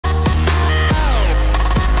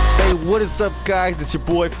what is up, guys? It's your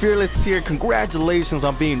boy Fearless here. Congratulations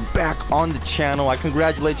on being back on the channel. I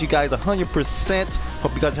congratulate you guys 100%.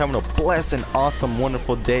 Hope you guys are having a blessed and awesome,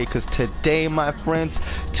 wonderful day, because today, my friends,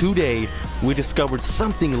 today we discovered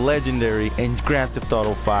something legendary in Grand Theft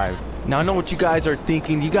Auto 5. Now, I know what you guys are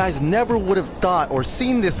thinking. You guys never would have thought or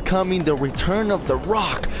seen this coming. The return of The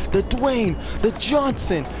Rock, the Dwayne, the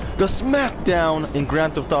Johnson, the Smackdown in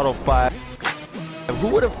Grand Theft Auto 5. Who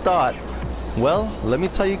would have thought? Well, let me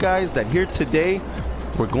tell you guys that here today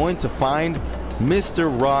we're going to find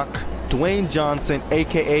Mr. Rock, Dwayne Johnson,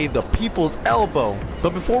 aka the People's Elbow. But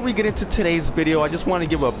before we get into today's video, I just want to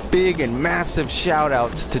give a big and massive shout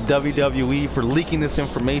out to WWE for leaking this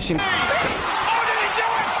information.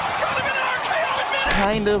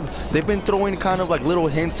 They've been throwing kind of like little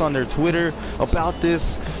hints on their Twitter about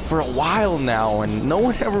this for a while now, and no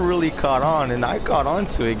one ever really caught on, and I caught on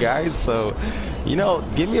to it, guys. So, you know,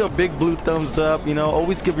 give me a big blue thumbs up. You know,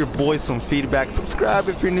 always give your boy some feedback. Subscribe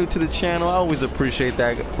if you're new to the channel. I always appreciate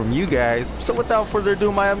that from you guys. So without further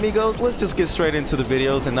ado, my amigos, let's just get straight into the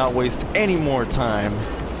videos and not waste any more time.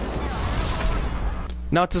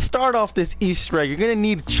 Now, to start off this Easter egg, you're gonna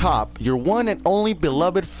need Chop, your one and only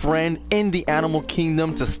beloved friend in the animal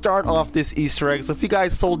kingdom, to start off this Easter egg. So if you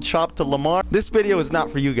guys sold Chop to Lamar, this video is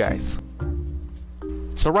not for you guys.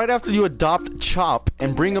 So right after you adopt Chop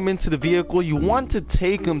and bring him into the vehicle, you want to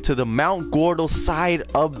take him to the Mount Gordo side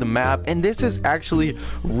of the map. And this is actually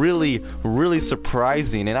really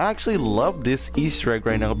surprising. And I actually love this Easter egg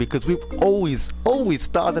right now, because we've always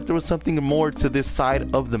thought that there was something more to this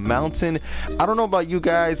side of the mountain. I don't know about you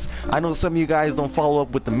guys. I know some of you guys don't follow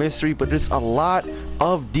up with the mystery, but there's a lot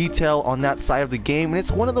of detail on that side of the game, and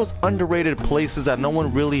it's one of those underrated places that no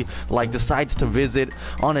one really decides to visit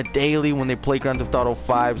on a daily when they play Grand Theft Auto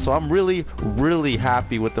 5. So I'm really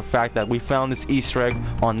happy with the fact that we found this Easter egg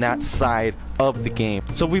on that side of the game.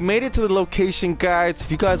 So we made it to the location, guys.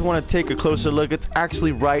 If you guys want to take a closer look, it's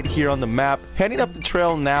actually right here on the map. Heading up the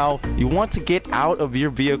trail now, you want to get out of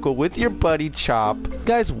your vehicle with your buddy Chop. You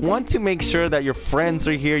guys want to make sure that your friends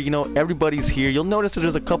are here. You know, everybody's here. You'll notice that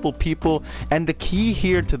there's a couple people, and the key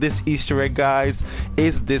here to this Easter egg, guys,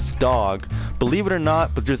 is this dog. Believe it or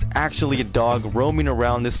not, but there's actually a dog roaming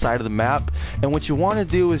around this side of the map, and what you want to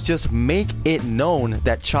do is just make it known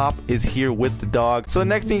that Chop is here with the dog. So the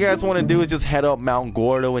next thing you guys want to do is just head up Mount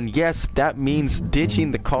Gordo, and yes, that means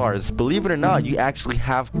ditching the cars. Believe it or not, you actually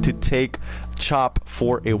have to take Chop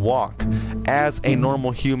for a walk as a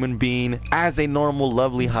normal human being, as a normal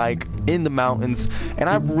lovely hike in the mountains. And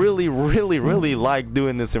I really like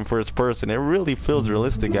doing this in first person. It really feels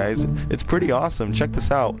realistic, guys. It's pretty awesome. Check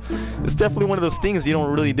this out. It's definitely one of those things you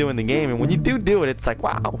don't really do in the game, and when you do it, it's like,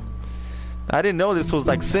 wow, I didn't know this was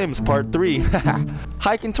like Sims Part 3.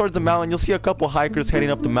 Hiking towards the mountain, you'll see a couple hikers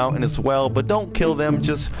heading up the mountain as well, but don't kill them.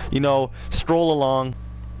 Just, you know, stroll along.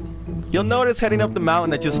 You'll notice heading up the mountain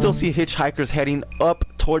that you'll still see hitchhikers heading up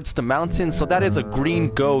towards the mountain. So that is a green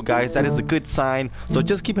go, guys. That is a good sign. So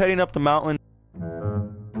just keep heading up the mountain.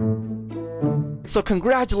 So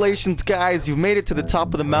congratulations, guys, you've made it to the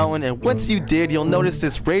top of the mountain, and once you did, you'll notice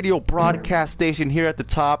this radio broadcast station here at the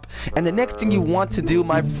top. And the next thing you want to do,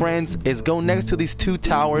 my friends, is go next to these two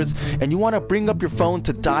towers, and you want to bring up your phone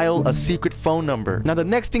to dial a secret phone number. Now the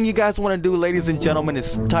next thing you guys want to do, ladies and gentlemen,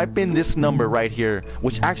 is type in this number right here,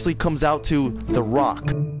 which actually comes out to The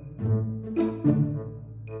Rock.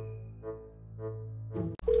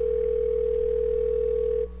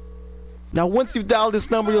 Now once you've dialed this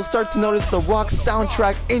number, you'll start to notice the Rock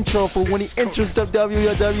soundtrack intro for when he enters the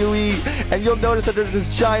WWE, and you'll notice that there's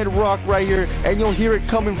this giant rock right here, and you'll hear it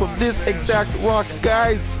coming from this exact rock,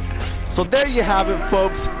 guys. So there you have it,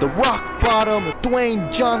 folks. The Rock Bottom,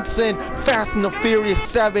 Dwayne Johnson, Fast and the Furious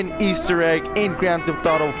 7 Easter egg in Grand Theft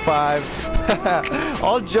Auto 5.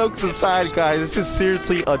 All jokes aside, guys, this is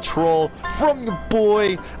seriously a troll from your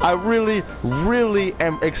boy. I really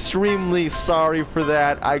am extremely sorry for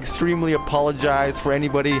that. I extremely apologize for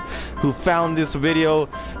anybody who found this video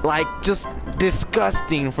like just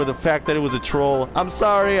disgusting for the fact that it was a troll. I'm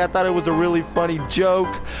sorry. I thought it was a really funny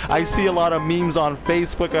joke. I see a lot of memes on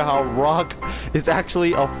Facebook of how Rock is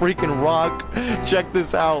actually a freaking rock. Check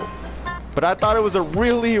this out. But I thought it was a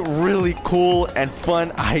really cool and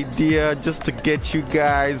fun idea just to get you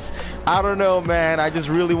guys. I don't know, man. I just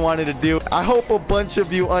really wanted to do. I hope a bunch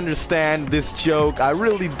of you understand this joke. I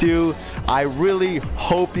really do. I really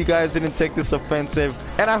hope you guys didn't take this offensive,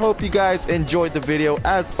 and I hope you guys enjoyed the video.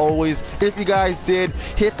 As always, if you guys did,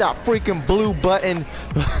 hit that freaking blue button,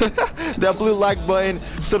 that blue like button.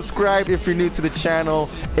 Subscribe if you're new to the channel,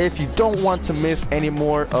 if you don't want to miss any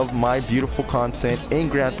more of my beautiful content in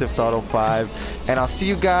Grand Theft Auto 5. And I'll see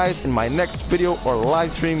you guys in my next video or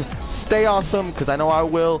live stream. Stay awesome, because I know I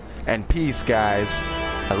will. And peace, guys.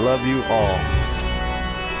 I love you all.